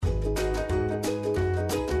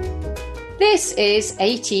This is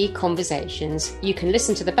AT Conversations. You can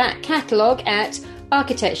listen to the back catalogue at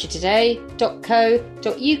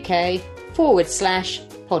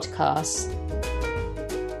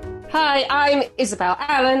architecturetoday.co.uk/podcasts. Hi, I'm Isabel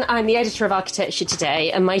Allen. I'm the editor of Architecture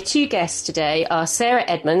Today, and my two guests today are Sarah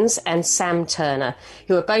Edmonds and Sam Turner,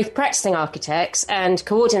 who are both practicing architects and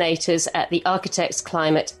coordinators at the Architects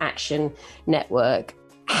Climate Action Network.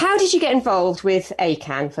 How did you get involved with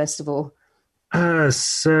ACAN, first of all?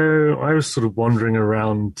 So I was sort of wandering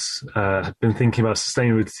around, had been thinking about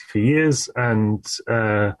sustainability for years and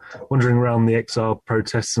wandering around the XR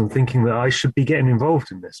protests and thinking that I should be getting involved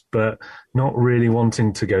in this, but not really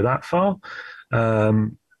wanting to go that far.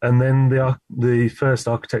 And then the first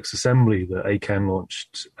Architects Assembly that ACAN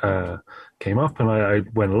launched came up, and I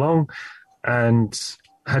went along and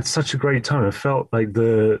had such a great time. I felt like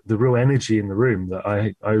the real energy in the room that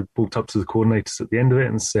I walked up to the coordinators at the end of it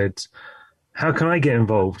and said, how can I get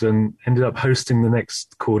involved? And ended up hosting the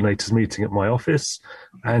next coordinators meeting at my office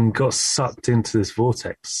and got sucked into this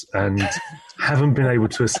vortex and haven't been able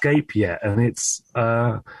to escape yet. And it's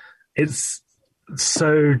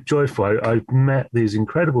so joyful. I've met these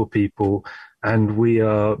incredible people and we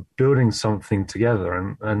are building something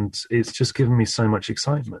together, and it's just given me so much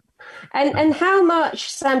excitement. And how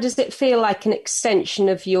much, Sam, does it feel like an extension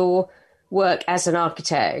of your work as an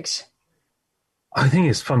architect? I think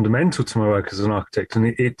it's fundamental to my work as an architect,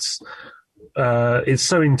 and it's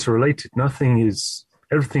so interrelated. Everything is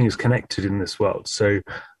connected in this world. So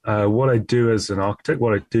what I do as an architect,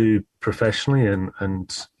 what I do professionally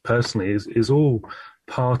and personally is all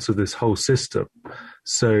part of this whole system.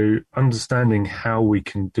 So understanding how we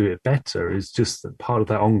can do it better is just part of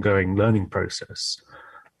that ongoing learning process.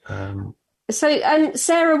 So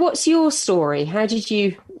Sarah, what's your story? How did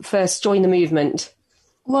you first join the movement?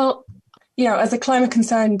 Well, as a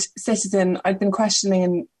climate-concerned citizen, I'd been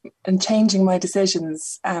questioning and changing my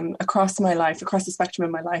decisions across my life, across the spectrum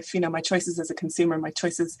of my life, my choices as a consumer, my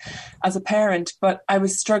choices as a parent. But I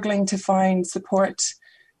was struggling to find support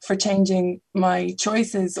for changing my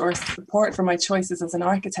choices or support for my choices as an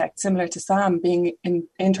architect, similar to Sam, being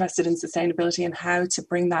interested in sustainability and how to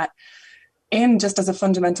bring that in just as a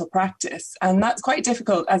fundamental practice. And that's quite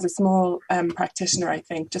difficult as a small practitioner, I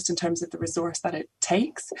think, just in terms of the resource that it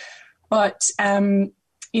takes. But,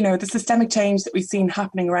 the systemic change that we've seen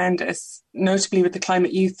happening around us, notably with the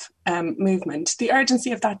climate youth movement, the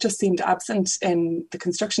urgency of that just seemed absent in the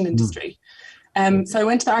construction industry. So I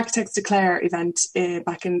went to the Architects Declare event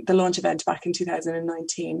the launch event back in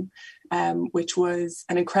 2019, which was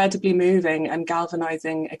an incredibly moving and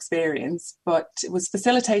galvanising experience, but it was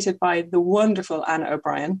facilitated by the wonderful Anna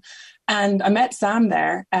O'Brien. And I met Sam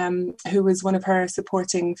there, who was one of her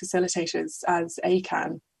supporting facilitators as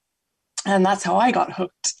ACAN. And that's how I got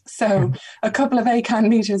hooked. So a couple of ACAN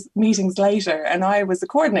meetings later, and I was a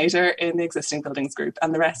coordinator in the existing buildings group.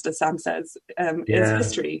 And the rest, as Sam says, is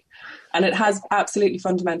history. And it has absolutely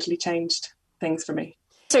fundamentally changed things for me.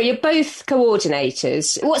 So you're both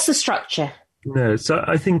coordinators. What's the structure? No, so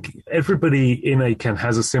I think everybody in ACAN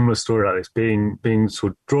has a similar story like this, being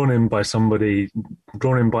sort of drawn in by somebody,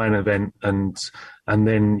 drawn in by an event, and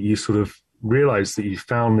then you sort of realize that you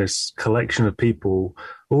found this collection of people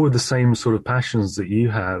all with the same sort of passions that you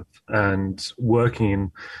have and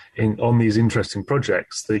working on these interesting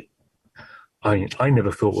projects that I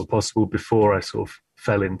never thought were possible before I sort of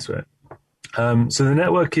fell into it. So the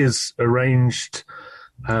network is arranged.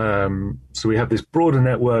 So we have this broader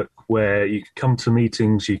network where you can come to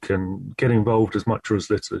meetings, you can get involved as much or as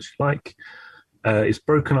little as you like. It's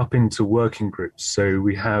broken up into working groups. So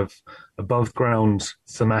we have above ground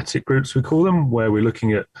thematic groups, we call them, where we're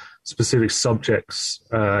looking at specific subjects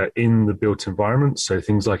in the built environment. So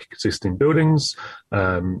things like existing buildings.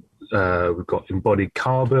 We've got embodied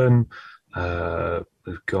carbon.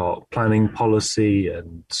 We've got planning policy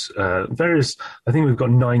and various. I think we've got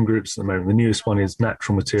 9 groups at the moment. The newest one is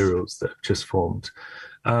natural materials that have just formed.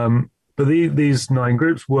 But these 9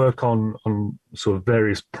 groups work on sort of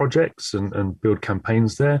various projects and build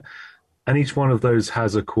campaigns there. And each one of those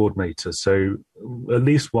has a coordinator. So at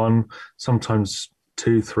least one, sometimes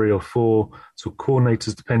 2, 3 or 4 sort of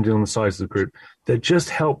coordinators, depending on the size of the group, that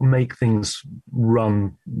just help make things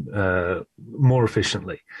run more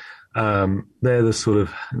efficiently. They're the sort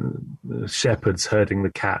of shepherds herding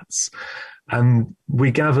the cats. And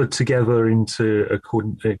we gather together into a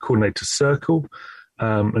coordinator circle.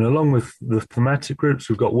 And along with the thematic groups,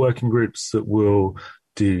 we've got working groups that will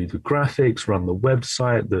do the graphics, run the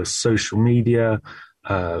website, the social media,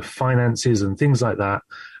 finances and things like that.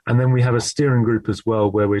 And then we have a steering group as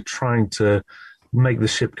well, where we're trying to make the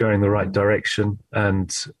ship go in the right direction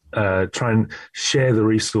and try and share the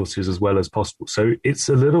resources as well as possible. So it's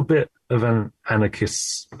a little bit of an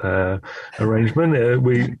anarchist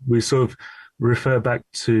arrangement. We sort of refer back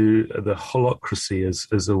to the holocracy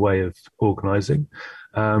as a way of organizing.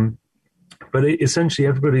 But essentially,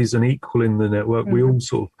 everybody's an equal in the network. We all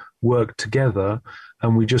sort of work together,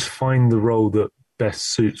 and we just find the role that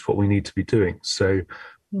best suits what we need to be doing. So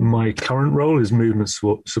my current role is movement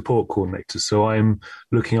support coordinator. So I'm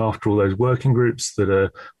looking after all those working groups that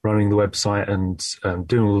are running the website and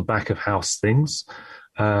doing all the back of house things.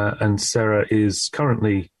 And Sarah is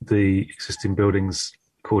currently the existing buildings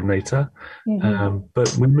coordinator.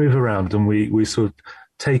 But we move around and we sort of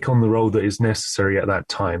take on the role that is necessary at that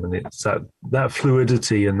time. And it's that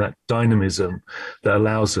fluidity and that dynamism that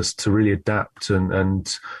allows us to really adapt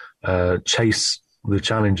and chase the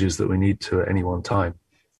challenges that we need to at any one time.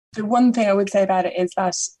 The one thing I would say about it is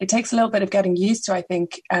that it takes a little bit of getting used to, I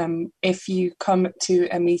think, if you come to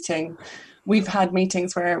a meeting. We've had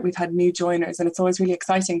meetings where we've had new joiners, and it's always really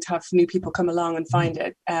exciting to have new people come along and find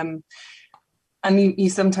it. And you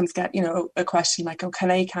sometimes get, a question like, oh, can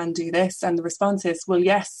ACAN do this? And the response is, well,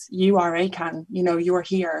 yes, you are ACAN. You're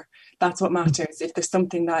here. That's what matters. If there's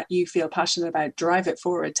something that you feel passionate about, drive it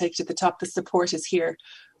forward, take it to the top. The support is here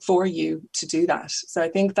for you to do that. So I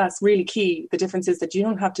think that's really key. The difference is that you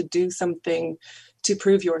don't have to do something to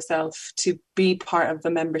prove yourself, to be part of the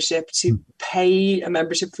membership, to pay a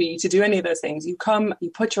membership fee, to do any of those things. You come, you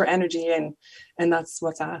put your energy in, and that's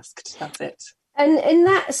what's asked. That's it. And in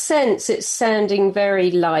that sense, it's sounding very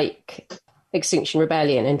like Extinction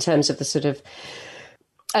Rebellion in terms of the sort of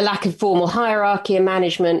a lack of formal hierarchy and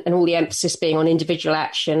management and all the emphasis being on individual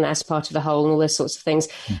action as part of the whole and all those sorts of things.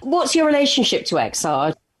 What's your relationship to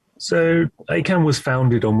XR? So ACAN was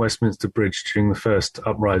founded on Westminster Bridge during the first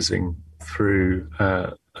uprising through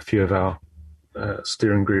a few of our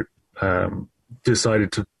steering group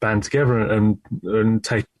decided to band together and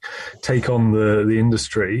take on the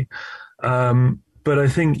industry. But I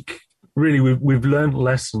think really we've learned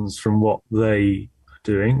lessons from what they are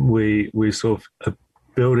doing. We sort of are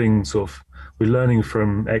building we're learning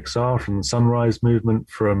from XR, from the Sunrise movement,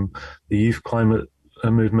 from the youth climate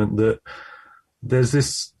movement, that there's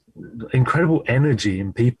this incredible energy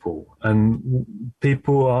in people, and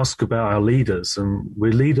people ask about our leaders, and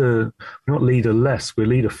we're not leaderless, we're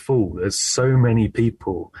leader full. There's so many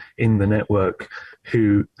people in the network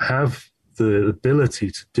who have the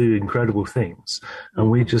ability to do incredible things,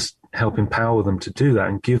 and we just help empower them to do that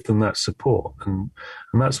and give them that support, and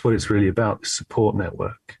that's what it's really about, the support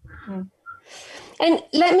network. And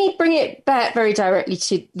let me bring it back very directly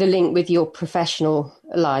to the link with your professional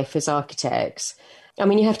life as architects. I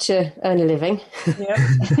mean, you have to earn a living. Yeah.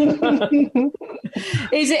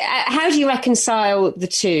 How do you reconcile the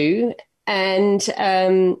two? And,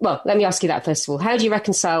 let me ask you that first of all. How do you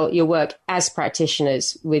reconcile your work as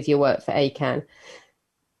practitioners with your work for ACAN?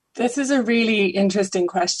 This is a really interesting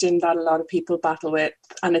question that a lot of people battle with.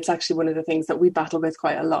 And it's actually one of the things that we battle with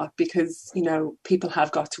quite a lot because, people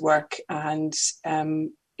have got to work, and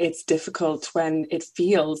it's difficult when it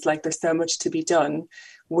feels like there's so much to be done.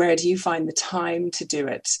 Where do you find the time to do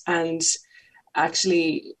it? And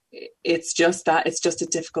actually, it's just a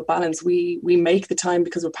difficult balance. We make the time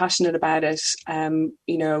because we're passionate about it.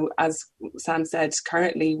 As Sam said,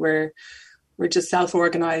 currently we're just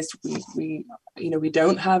self-organized. We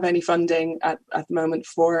don't have any funding at the moment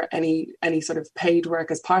for any sort of paid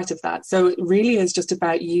work as part of that. So it really is just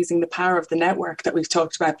about using the power of the network that we've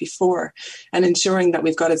talked about before, and ensuring that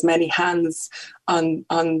we've got as many hands on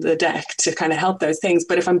the deck to kind of help those things.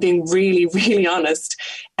 But if I'm being really, really honest,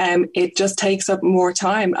 it just takes up more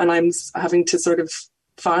time, and I'm having to sort of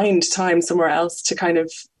find time somewhere else to kind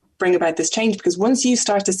of bring about this change, because once you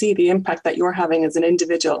start to see the impact that you're having as an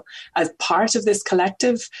individual, as part of this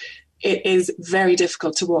collective, it is very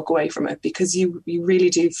difficult to walk away from it, because you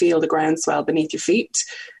really do feel the groundswell beneath your feet.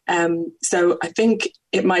 So I think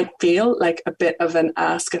it might feel like a bit of an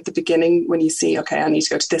ask at the beginning when you see, okay, I need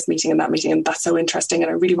to go to this meeting and that meeting, and that's so interesting,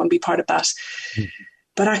 and I really want to be part of that. Mm-hmm.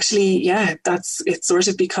 But actually, it sort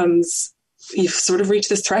of becomes, you've sort of reached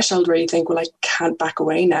this threshold where you think, well, I can't back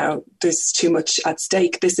away now. There's too much at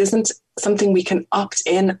stake. This isn't something we can opt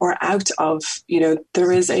in or out of.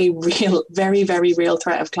 There is a real, very, very real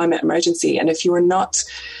threat of climate emergency. And if you are not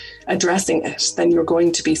addressing it, then you're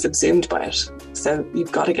going to be subsumed by it. So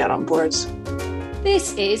you've got to get on board.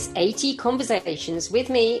 This is AT Conversations with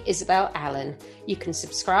me, Isabel Allen. You can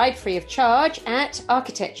subscribe free of charge at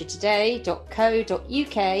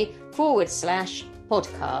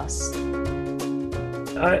architecturetoday.co.uk/podcast.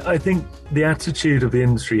 I think the attitude of the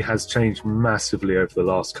industry has changed massively over the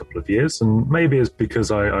last couple of years, and maybe it's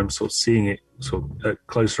because I'm sort of seeing it sort of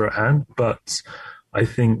closer at hand. But I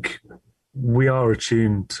think we are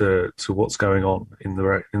attuned to what's going on in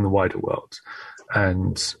the wider world,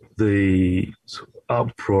 and the sort of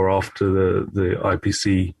uproar after the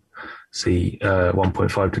IPCC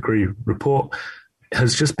 1.5 degree report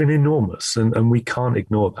has just been enormous, and we can't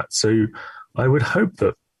ignore that. So I would hope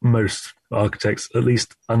that most architects at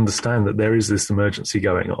least understand that there is this emergency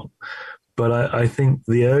going on. But I think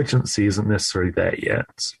the urgency isn't necessarily there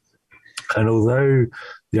yet. And although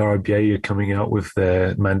the RIBA are coming out with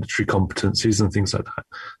their mandatory competencies and things like that,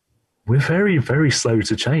 we're very, very slow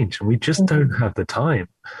to change, and we just don't have the time.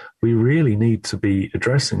 We really need to be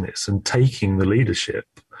addressing this and taking the leadership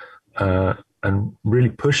and really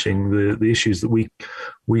pushing the issues that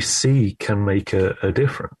we see can make a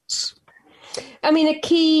difference. I mean, a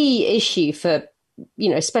key issue for,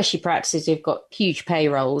 especially practices who've got huge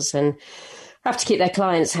payrolls and have to keep their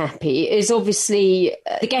clients happy is obviously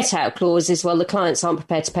the get out clause is, well, the clients aren't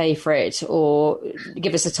prepared to pay for it or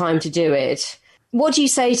give us the time to do it. What do you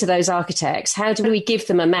say to those architects? How do we give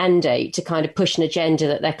them a mandate to kind of push an agenda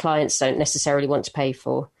that their clients don't necessarily want to pay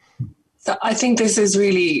for? So I think this is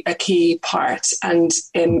really a key part, and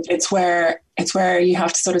it's where you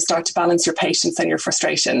have to sort of start to balance your patience and your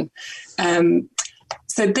frustration.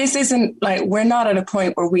 So this isn't like, we're not at a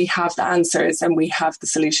point where we have the answers and we have the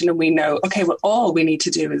solution and we know, okay, well, all we need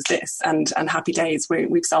to do is this, and happy days,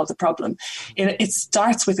 we've solved the problem. It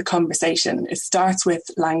starts with a conversation. It starts with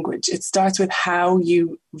language. It starts with how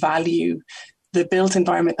you value the built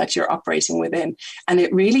environment that you're operating within. And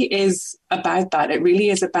it really is about that. It really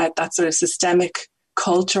is about that sort of systemic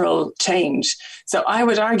cultural change. So I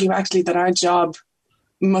would argue actually that our job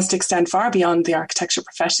must extend far beyond the architecture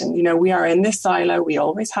profession. We are in this silo. We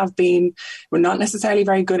always have been. We're not necessarily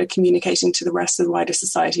very good at communicating to the rest of the wider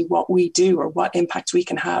society what we do or what impact we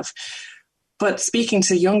can have. But speaking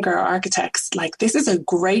to younger architects, like, this is a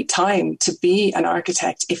great time to be an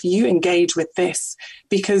architect if you engage with this,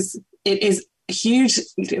 because it is huge.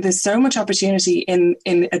 There's so much opportunity in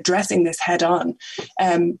addressing this head on,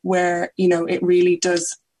 where, it really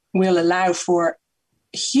will allow for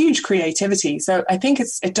huge creativity. So I think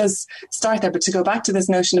it does start there. But to go back to this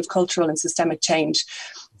notion of cultural and systemic change,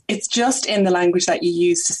 it's just in the language that you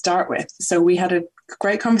use to start with. So we had a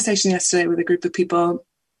great conversation yesterday with a group of people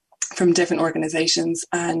from different organizations,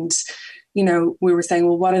 and we were saying,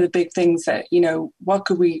 well, what are the big things that, what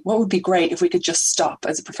would be great if we could just stop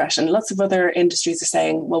as a profession? Lots of other industries are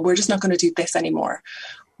saying, well, we're just not going to do this anymore.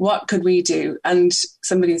 What could we do? And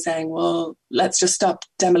somebody is saying, well, let's just stop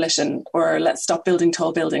demolition, or let's stop building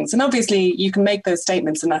tall buildings. And obviously you can make those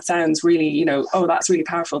statements and that sounds really, oh, that's really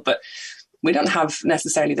powerful, but we don't have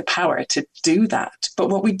necessarily the power to do that. But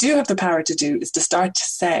what we do have the power to do is to start to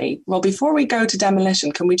say, well, before we go to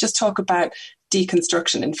demolition, can we just talk about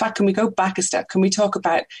deconstruction? In fact, can we go back a step? Can we talk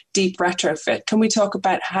about deep retrofit? Can we talk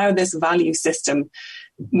about how this value system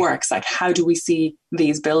works? Like, how do we see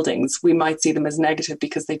these buildings? We might see them as negative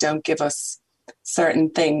because they don't give us certain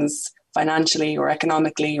things financially or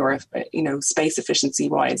economically or, space efficiency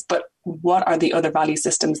wise. But what are the other value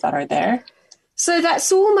systems that are there? So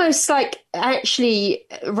that's almost like actually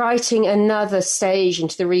writing another stage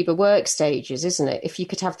into the RIBA work stages, isn't it? If you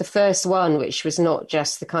could have the first one, which was not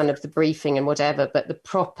just the kind of the briefing and whatever, but the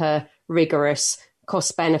proper rigorous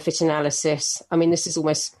cost benefit analysis. I mean, this is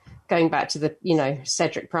almost going back to the,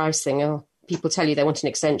 Cedric Price thing. Oh, people tell you they want an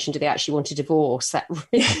extension. Do they actually want a divorce? That,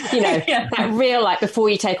 Yeah. that real, like, before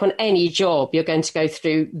you take on any job, you're going to go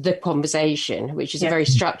through the conversation, which is a very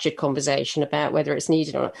structured conversation about whether it's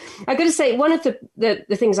needed or not. I've got to say, one of the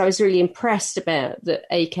things I was really impressed about that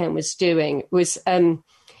ACAN was doing was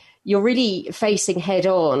you're really facing head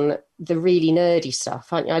on the really nerdy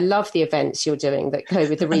stuff, aren't you? I love the events you're doing that go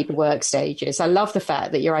with the RIBA work stages. I love the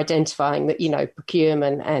fact that you're identifying that,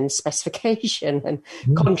 procurement and specification and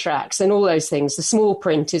contracts and all those things. The small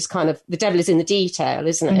print is kind of, the devil is in the detail,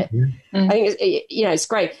 isn't it? I think, it's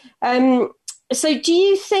great. So do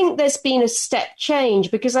you think there's been a step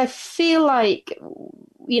change? Because I feel like,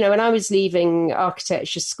 when I was leaving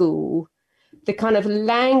architecture school, the kind of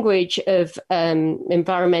language of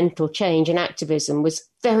environmental change and activism was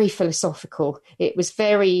very philosophical. It was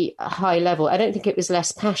very high level. I don't think it was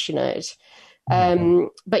less passionate,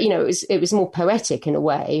 but it was more poetic in a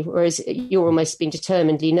way. Whereas you're almost being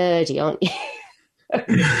determinedly nerdy, aren't you?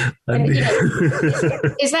 And,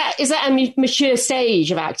 is that a mature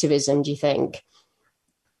stage of activism? Do you think?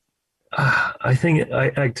 I think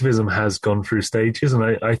activism has gone through stages, and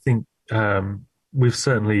I think we've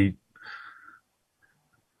certainly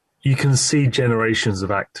you can see generations of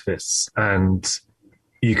activists, and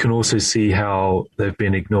you can also see how they've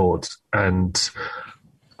been ignored. And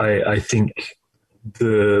I think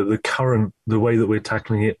the way that we're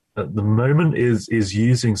tackling it at the moment is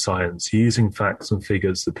using science, using facts and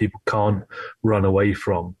figures that people can't run away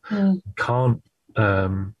from, can't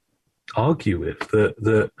argue with.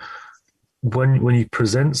 That when you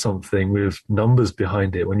present something with numbers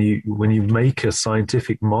behind it, when you make a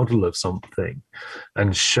scientific model of something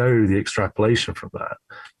and show the extrapolation from that,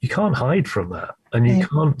 you can't hide from that, and you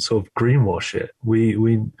can't sort of greenwash it.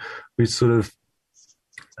 We sort of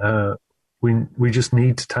we just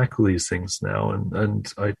need to tackle these things now,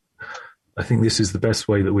 and I think this is the best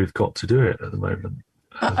way that we've got to do it at the moment.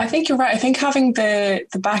 I think you're right. I think having the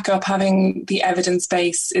backup, having the evidence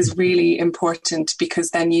base is really important, because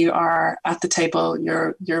then you are at the table,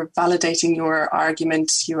 you're validating your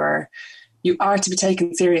argument, you are to be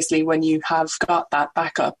taken seriously when you have got that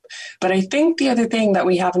backup. But I think the other thing that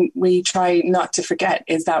we try not to forget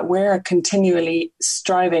is that we're continually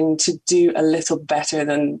striving to do a little better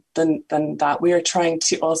than that. We are trying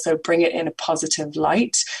to also bring it in a positive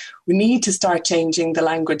light. We need to start changing the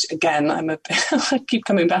language again. I keep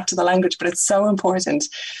coming back to the language, but it's so important.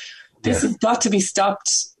 This has got to be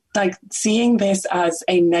stopped. Like seeing this as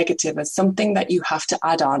a negative, as something that you have to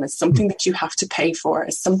add on, as something that you have to pay for,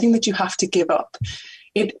 as something that you have to give up.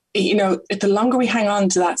 The longer we hang on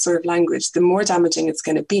to that sort of language, the more damaging it's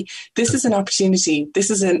going to be. This is an opportunity.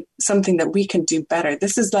 This isn't something that we can do better.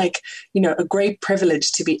 This is like, a great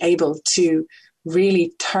privilege to be able to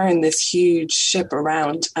really turn this huge ship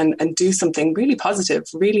around and do something really positive,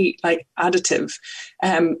 really like additive,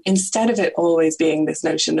 instead of it always being this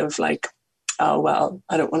notion of like, oh, well,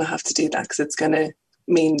 I don't want to have to do that because it's going to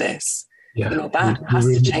mean this. Yeah, that has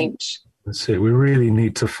to change. That's it. We really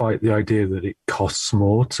need to fight the idea that it costs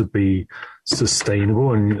more to be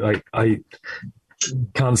sustainable. And I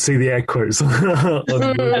can't see the air quotes on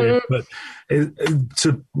the but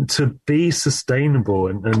to be sustainable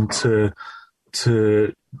and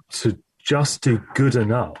to just do good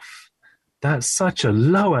enough, that's such a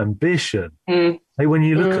low ambition. Like when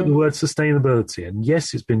you look at the word sustainability, and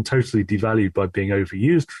yes, it's been totally devalued by being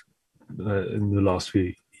overused in the last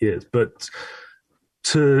few years, but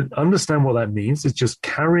to understand what that means is just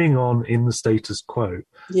carrying on in the status quo.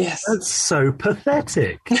 Yes. That's so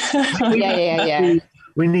pathetic. Yeah.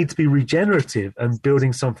 We need to be regenerative and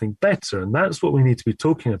building something better. And that's what we need to be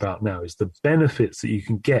talking about now, is the benefits that you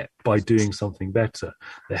can get by doing something better.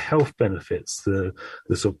 The health benefits, the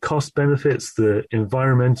sort of cost benefits, the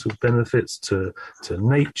environmental benefits to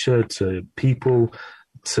nature, to people,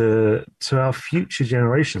 to our future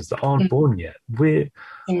generations that aren't born yet. We're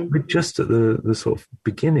just at the sort of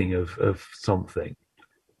beginning of something.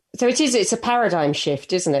 So it's a paradigm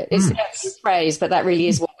shift, isn't it? It's a phrase, but that really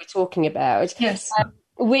is what we're talking about. Yes.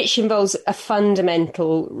 Which involves a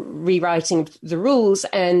fundamental rewriting of the rules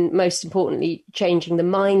and, most importantly, changing the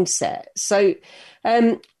mindset. So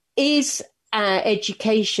is our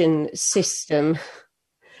education system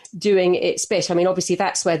doing its bit? I mean, obviously,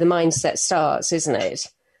 that's where the mindset starts, isn't it?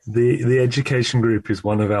 The education group is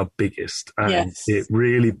one of our biggest, and it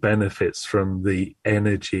really benefits from the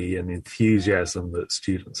energy and enthusiasm that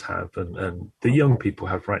students have and the young people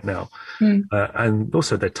have right now. And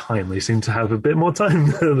also their time. They seem to have a bit more time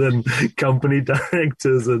than company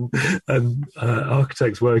directors and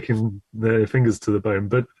architects working their fingers to the bone.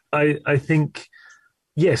 But I think,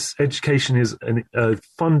 yes, education is a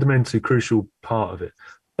fundamentally crucial part of it.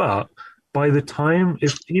 But by the time,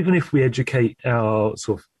 even if we educate our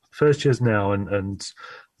sort of first years now and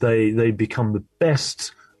they become the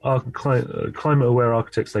best climate-aware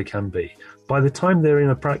architects they can be, by the time they're in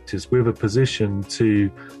a practice with a position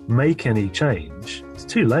to make any change, it's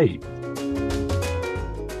too late.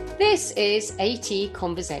 This is AT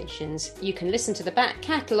Conversations. You can listen to the back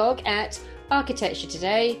catalogue at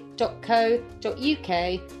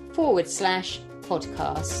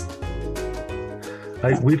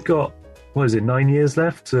architecturetoday.co.uk/podcasts. We've got, 9 years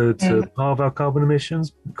left to halve our carbon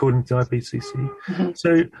emissions, according to the IPCC.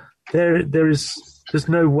 So there's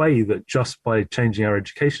no way that just by changing our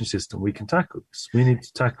education system we can tackle this. We need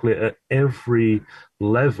to tackle it at every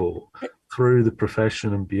level through the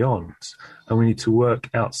profession and beyond. And we need to work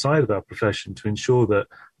outside of our profession to ensure that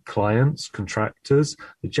clients, contractors,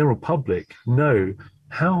 the general public know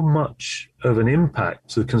how much of an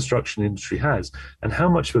impact the construction industry has and how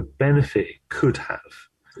much of a benefit it could have.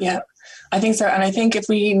 Yeah, I think so. And I think if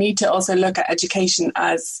we need to also look at education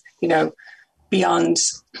as, beyond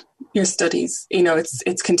your studies.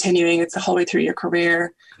 It's continuing. It's the whole way through your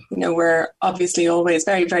career. We're obviously always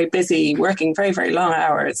very, very busy, working very, very long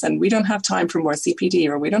hours, and we don't have time for more CPD,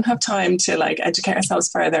 or we don't have time to educate ourselves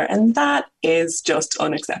further. And that is just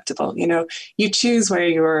unacceptable. You choose where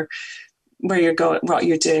you're going, what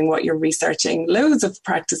you're doing, what you're researching. Loads of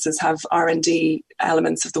practices have R&D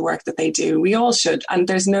elements of the work that they do. We all should, and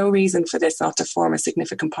there's no reason for this not to form a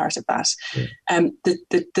significant part of that. Yeah.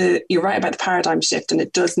 You're right about the paradigm shift, and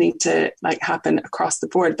it does need to happen across the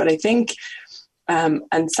board. But I think,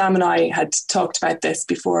 and Sam and I had talked about this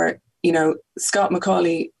before, Scott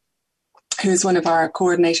Macaulay, who's one of our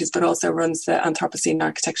coordinators, but also runs the Anthropocene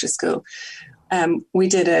Architecture School. We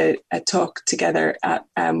did a talk together at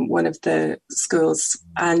one of the schools,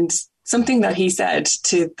 and something that he said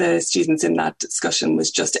to the students in that discussion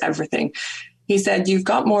was just everything. He said, "You've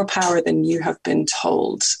got more power than you have been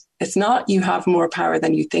told. It's not you have more power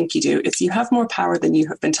than you think you do. It's you have more power than you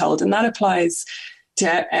have been told." And that applies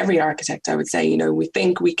to every architect, I would say. We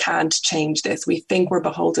think we can't change this. We think we're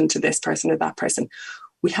beholden to this person or that person.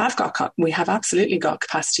 We have absolutely got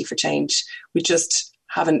capacity for change. We just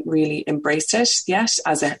haven't really embraced it yet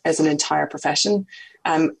as an entire profession.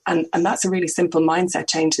 And that's a really simple mindset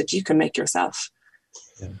change that you can make yourself.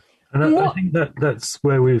 Yeah. And I think that's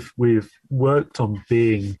where we've worked on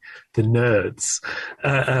being the nerds.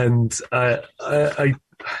 And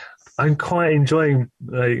I'm quite enjoying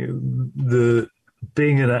the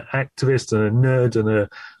being an activist and a nerd and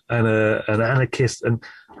an anarchist.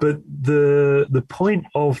 But the point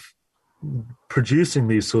of producing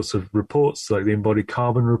these sorts of reports, like the Embodied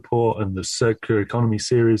Carbon Report and the Circular Economy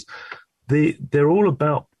series, they're all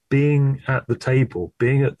about being at the table,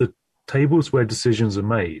 being at the tables where decisions are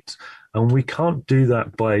made. And we can't do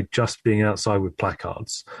that by just being outside with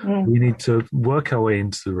placards. We need to work our way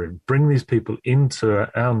into the room, bring these people into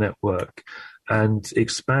our network, and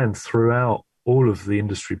expand throughout all of the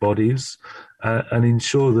industry bodies, and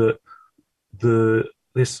ensure that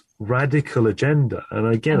this radical agenda, and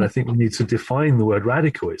again, I think we need to define the word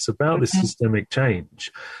radical. It's about this systemic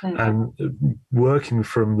change and working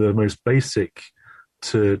from the most basic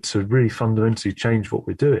to really fundamentally change what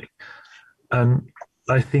we're doing. And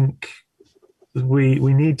I think we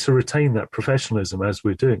need to retain that professionalism as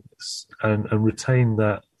we're doing this, and retain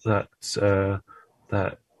that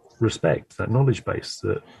respect, that knowledge base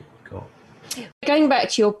that we've got. Going back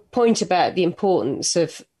to your point about the importance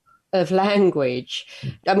of language,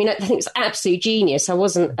 I mean, I think it's absolute genius. I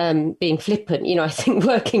wasn't being flippant. I think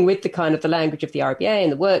working with the language of the RBA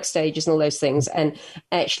and the work stages and all those things, and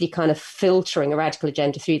actually kind of filtering a radical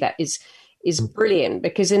agenda through that is brilliant,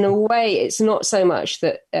 because in a way it's not so much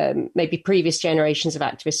that maybe previous generations of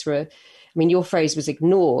activists were, I mean, your phrase was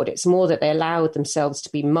ignored. It's more that they allowed themselves to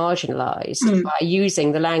be marginalized by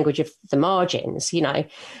using the language of the margins,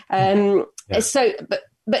 So,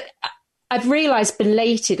 but I've realized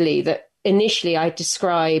belatedly that initially I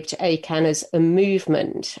described ACAN as a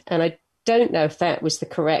movement, and I don't know if that was the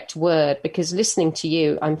correct word, because listening to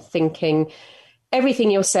you, I'm thinking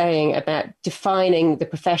everything you're saying about defining the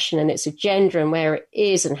profession and its agenda and where it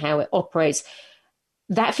is and how it operates,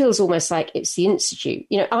 that feels almost like it's the institute.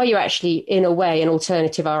 Are you actually, in a way, an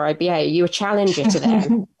alternative RIBA? Are you a challenger to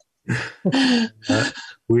them?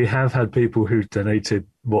 We have had people who've donated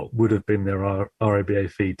what would have been their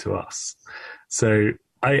RIBA fee to us. So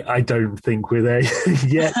I don't think we're there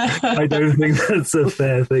yet. I don't think that's a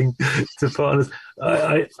fair thing to put on us.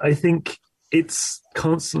 I think it's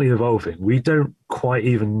constantly evolving. We don't quite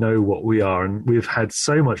even know what we are, and we've had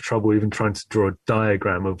so much trouble even trying to draw a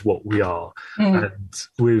diagram of what we are. And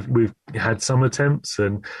we've had some attempts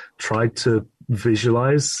and tried to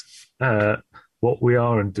visualize what we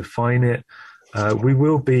are and define it. We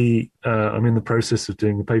will be, I'm in the process of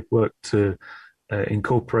doing the paperwork to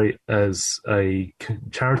incorporate as a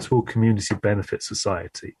charitable community benefit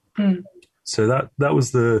society. So that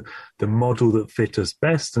was the model that fit us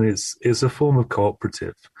best, and it's a form of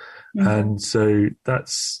cooperative. And so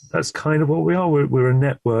that's kind of what we are. We're a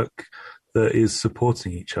network that is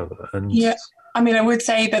supporting each other. And yeah, I mean, I would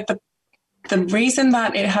say that the reason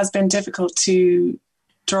that it has been difficult to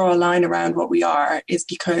draw a line around what we are is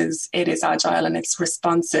because it is agile and it's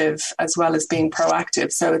responsive as well as being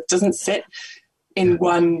proactive. So it doesn't sit in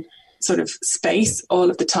one sort of space all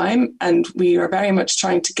of the time, and we are very much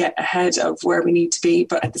trying to get ahead of where we need to be,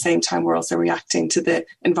 but at the same time we're also reacting to the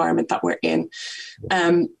environment that we're in.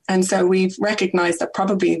 And so we've recognized that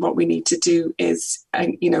probably what we need to do is,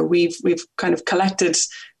 we've kind of collected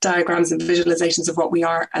diagrams and visualizations of what we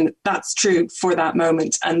are, and that's true for that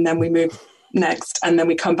moment, and then we move next, and then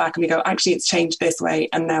we come back and we go, actually it's changed this way,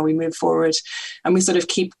 and now we move forward, and we sort of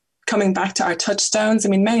keep coming back to our touchstones. I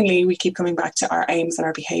mean, mainly we keep coming back to our aims and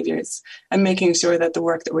our behaviours and making sure that the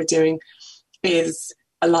work that we're doing is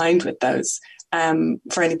aligned with those.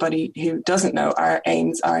 For anybody who doesn't know, our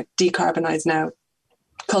aims are decarbonise now,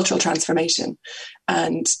 cultural transformation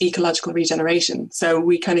and ecological regeneration. So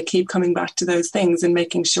we kind of keep coming back to those things and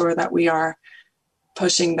making sure that we are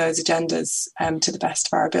pushing those agendas to the best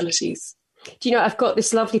of our abilities. Do you know, I've got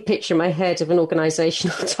this lovely picture in my head of an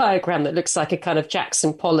organisational diagram that looks like a kind of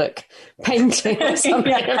Jackson Pollock painting or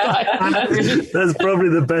something. That's probably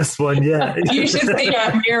the best one, yeah. You should see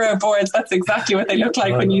our Miro boards. That's exactly what they look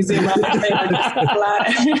like when you zoom out.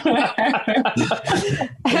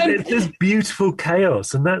 It's this beautiful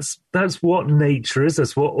chaos, and that's what nature is.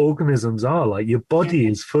 That's what organisms are like. Your body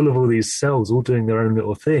is full of all these cells all doing their own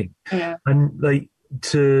little thing. Yeah. And like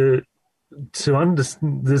to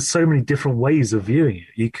understand, there's so many different ways of viewing it.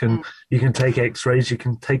 You can take x-rays, you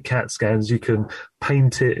can take CAT scans, you can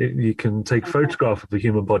paint it, you can take a photograph of the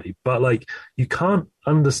human body, but like you can't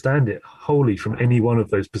understand it wholly from any one of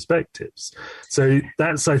those perspectives. So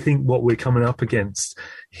that's, I think, what we're coming up against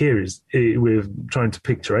here is we're trying to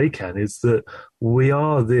picture ACAN, is that we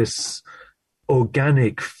are this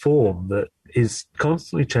organic form that is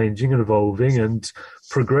constantly changing and evolving and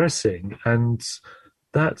progressing, and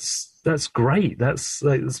that's great. That's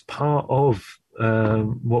part of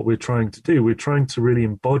what we're trying to do. We're trying to really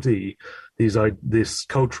embody this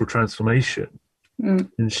cultural transformation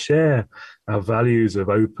and share our values of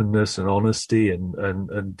openness and honesty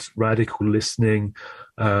and radical listening,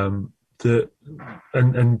 and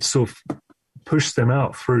sort of push them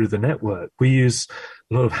out through the network. We use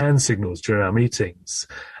a lot of hand signals during our meetings,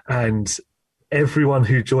 and everyone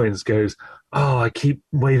who joins goes, "Oh, I keep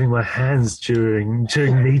waving my hands during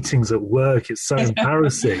meetings at work. It's so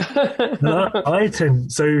embarrassing." I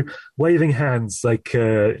tend, so waving hands like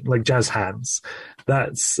jazz hands.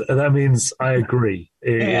 That means I agree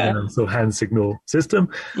in a sort of hand signal system,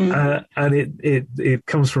 and it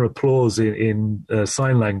comes from applause in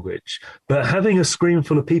sign language. But having a screen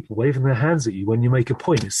full of people waving their hands at you when you make a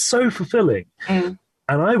point is so fulfilling.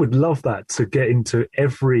 And I would love that to get into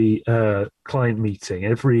every client meeting,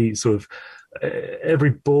 every sort of every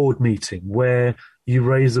board meeting where you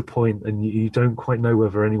raise a point and you don't quite know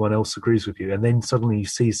whether anyone else agrees with you, and then suddenly you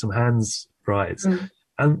see some hands rise,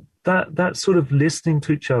 and that sort of listening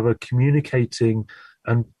to each other, communicating,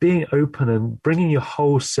 and being open and bringing your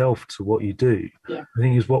whole self to what you do, I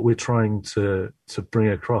think is what we're trying to bring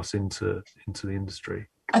across into the industry.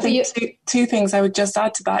 I think two things I would just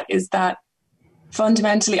add to that is that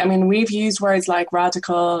fundamentally, I mean, we've used words like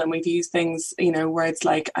radical and we've used things, words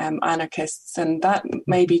like anarchists, and that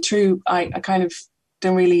may be true. I kind of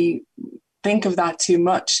don't really think of that too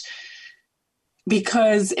much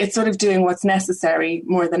because it's sort of doing what's necessary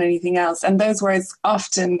more than anything else. And those words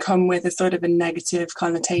often come with a sort of a negative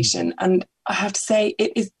connotation. And I have to say,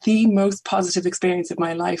 it is the most positive experience of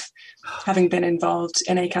my life, having been involved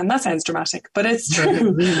in ACAN. That sounds dramatic, but it's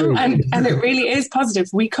true. and it really is positive.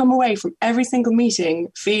 We come away from every single meeting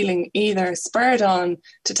feeling either spurred on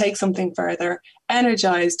to take something further,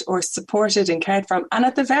 energized or supported and cared from. And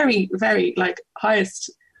at the very, very highest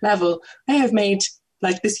level, I have made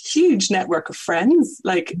this huge network of friends.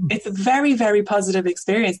 It's a very, very positive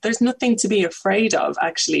experience. There's nothing to be afraid of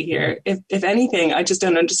actually here. If anything, I just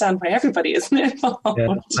don't understand why everybody isn't involved.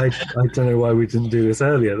 Yeah, I don't know why we didn't do this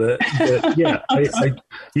earlier. But yeah,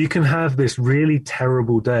 you can have this really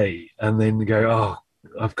terrible day and then go, "Oh,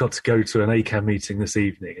 I've got to go to an ACAN meeting this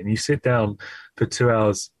evening." And you sit down for 2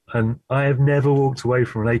 hours, and I have never walked away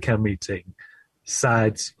from an ACAN meeting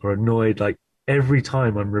sad or annoyed. Every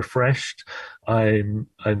time I'm refreshed, I'm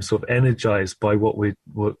sort of energized by what we're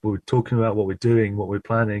talking about, what we're doing, what we're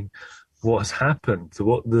planning, what has happened,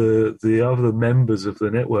 what the other members of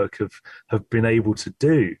the network have been able to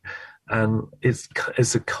do. And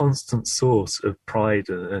it's a constant source of pride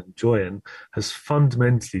and joy, and has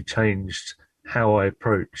fundamentally changed how I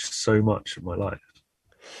approach so much of my life.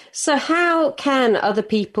 So how can other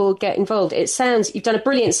people get involved? It sounds, you've done a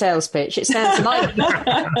brilliant sales pitch. It sounds like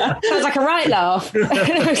a right laugh.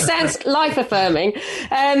 It sounds life affirming.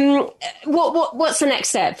 What's the next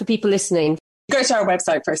step for people listening? Go to our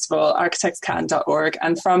website, first of all, architectscan.org,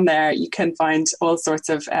 and from there you can find all sorts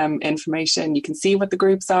of information. You can see what the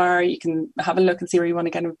groups are. You can have a look and see where you want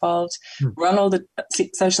to get involved. We're on all the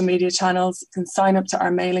social media channels. You can sign up to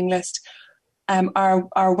our mailing list.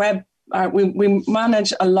 Our web we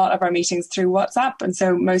manage a lot of our meetings through WhatsApp, and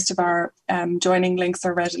so most of our joining links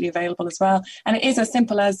are readily available as well. And it is as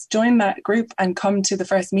simple as join that group and come to the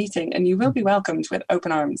first meeting, and you will be welcomed with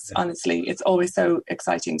open arms. Honestly, it's always so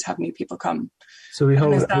exciting to have new people come. So we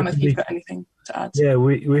hold. Sam, if you've got anything to add? Yeah,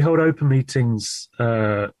 we hold open meetings.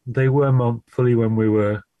 They were monthly when we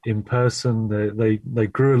were in person. They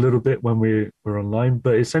grew a little bit when we were online,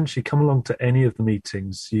 but essentially come along to any of the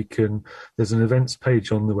meetings. There's an events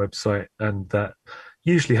page on the website, and that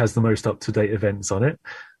usually has the most up-to-date events on it,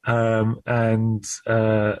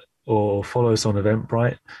 or follow us on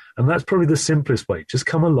Eventbrite, and that's probably the simplest way. Just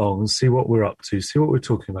come along and see what we're up to, see what we're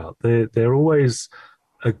talking about. They're always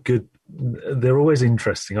they're always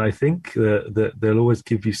interesting. I think that they'll always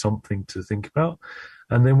give you something to think about.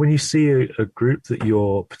 And then when you see a group that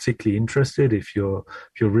you're particularly interested, if you're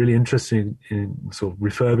really interested in sort of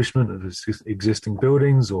refurbishment of existing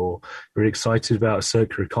buildings, or you're excited about a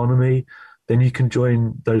circular economy, then you can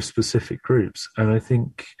join those specific groups. And I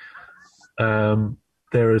think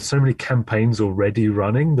there are so many campaigns already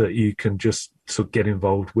running that you can just sort of get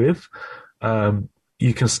involved with.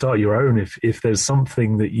 You can start your own if there's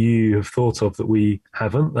something that you have thought of that we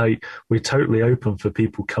haven't. We're totally open for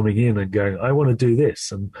people coming in and going, I want to do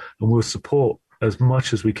this, and we'll support as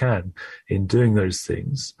much as we can in doing those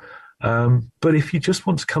things. But if you just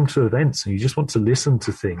want to come to events and you just want to listen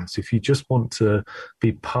to things, if you just want to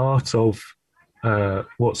be part of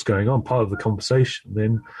what's going on, part of the conversation,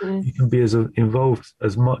 then you can be as involved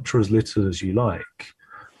as much or as little as you like.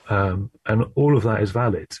 And all of that is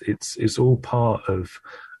valid. It's all part of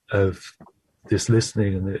this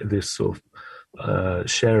listening and this sort of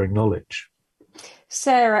sharing knowledge.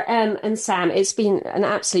 Sarah and Sam, it's been an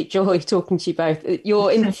absolute joy talking to you both.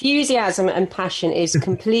 Your enthusiasm and passion is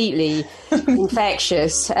completely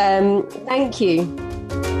infectious. Thank you.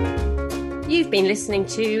 You've been listening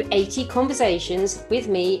to 80 Conversations with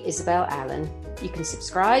me, Isabel Allen. You can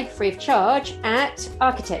subscribe free of charge at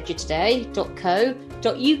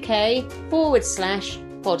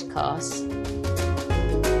architecturetoday.co.uk/podcasts.